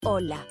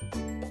Hola.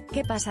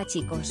 ¿Qué pasa,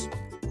 chicos?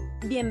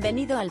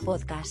 Bienvenido al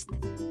podcast.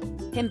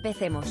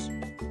 Empecemos.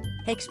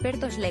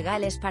 Expertos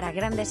legales para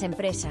grandes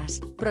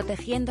empresas,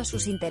 protegiendo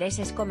sus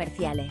intereses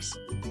comerciales.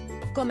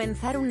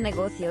 Comenzar un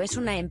negocio es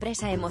una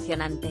empresa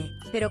emocionante,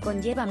 pero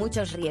conlleva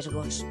muchos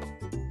riesgos.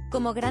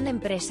 Como gran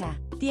empresa,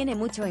 tiene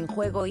mucho en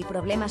juego y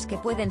problemas que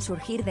pueden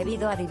surgir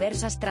debido a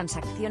diversas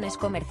transacciones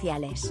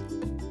comerciales.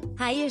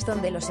 Ahí es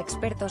donde los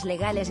expertos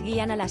legales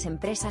guían a las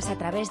empresas a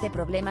través de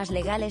problemas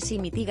legales y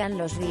mitigan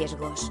los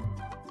riesgos.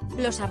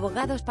 Los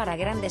abogados para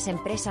grandes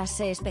empresas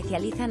se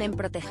especializan en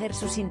proteger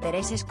sus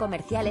intereses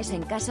comerciales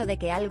en caso de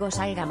que algo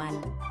salga mal.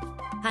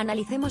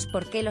 Analicemos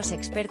por qué los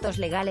expertos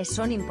legales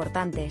son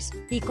importantes,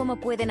 y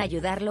cómo pueden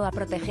ayudarlo a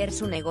proteger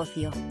su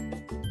negocio.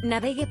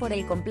 Navegue por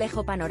el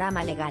complejo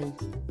panorama legal.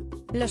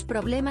 Los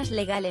problemas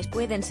legales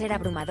pueden ser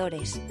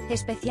abrumadores,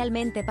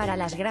 especialmente para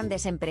las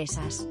grandes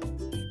empresas.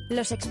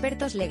 Los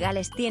expertos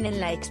legales tienen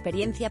la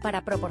experiencia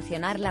para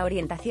proporcionar la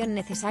orientación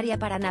necesaria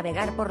para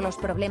navegar por los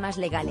problemas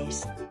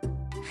legales.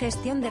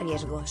 Gestión de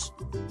riesgos.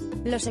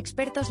 Los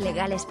expertos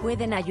legales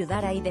pueden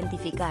ayudar a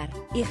identificar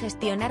y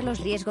gestionar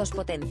los riesgos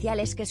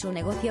potenciales que su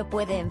negocio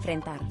puede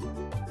enfrentar.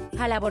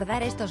 Al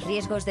abordar estos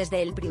riesgos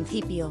desde el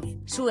principio,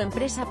 su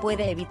empresa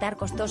puede evitar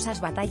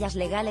costosas batallas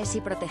legales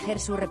y proteger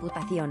su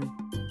reputación.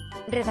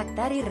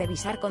 Redactar y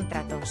revisar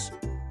contratos.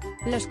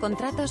 Los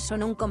contratos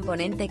son un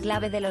componente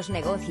clave de los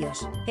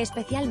negocios,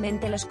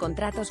 especialmente los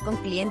contratos con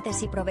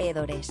clientes y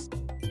proveedores.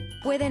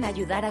 Pueden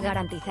ayudar a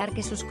garantizar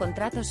que sus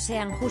contratos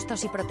sean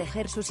justos y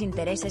proteger sus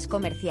intereses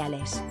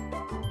comerciales.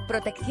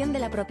 Protección de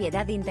la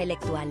propiedad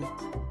intelectual.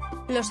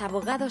 Los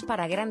abogados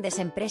para grandes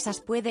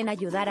empresas pueden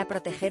ayudar a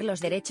proteger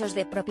los derechos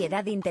de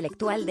propiedad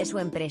intelectual de su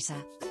empresa.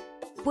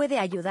 Puede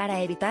ayudar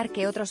a evitar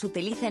que otros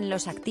utilicen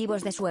los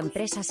activos de su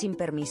empresa sin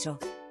permiso.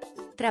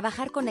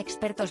 Trabajar con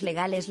expertos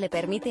legales le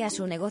permite a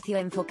su negocio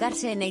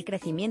enfocarse en el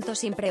crecimiento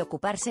sin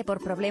preocuparse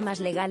por problemas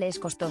legales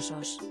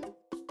costosos.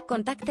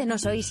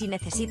 Contáctenos hoy si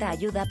necesita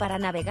ayuda para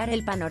navegar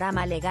el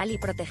panorama legal y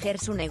proteger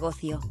su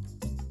negocio.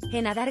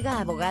 En Adarga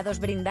Abogados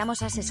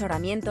brindamos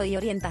asesoramiento y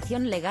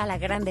orientación legal a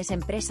grandes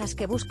empresas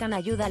que buscan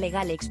ayuda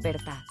legal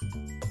experta.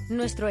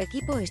 Nuestro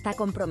equipo está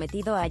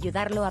comprometido a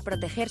ayudarlo a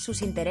proteger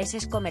sus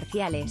intereses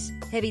comerciales,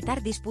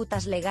 evitar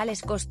disputas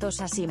legales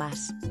costosas y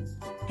más.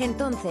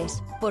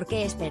 Entonces, ¿por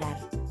qué esperar?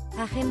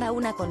 Agenda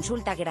una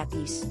consulta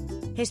gratis.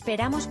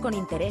 Esperamos con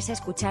interés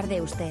escuchar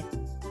de usted.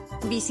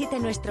 Visite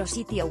nuestro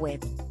sitio web.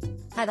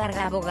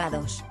 Adarga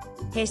Abogados.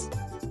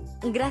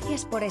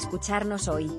 Gracias por escucharnos hoy.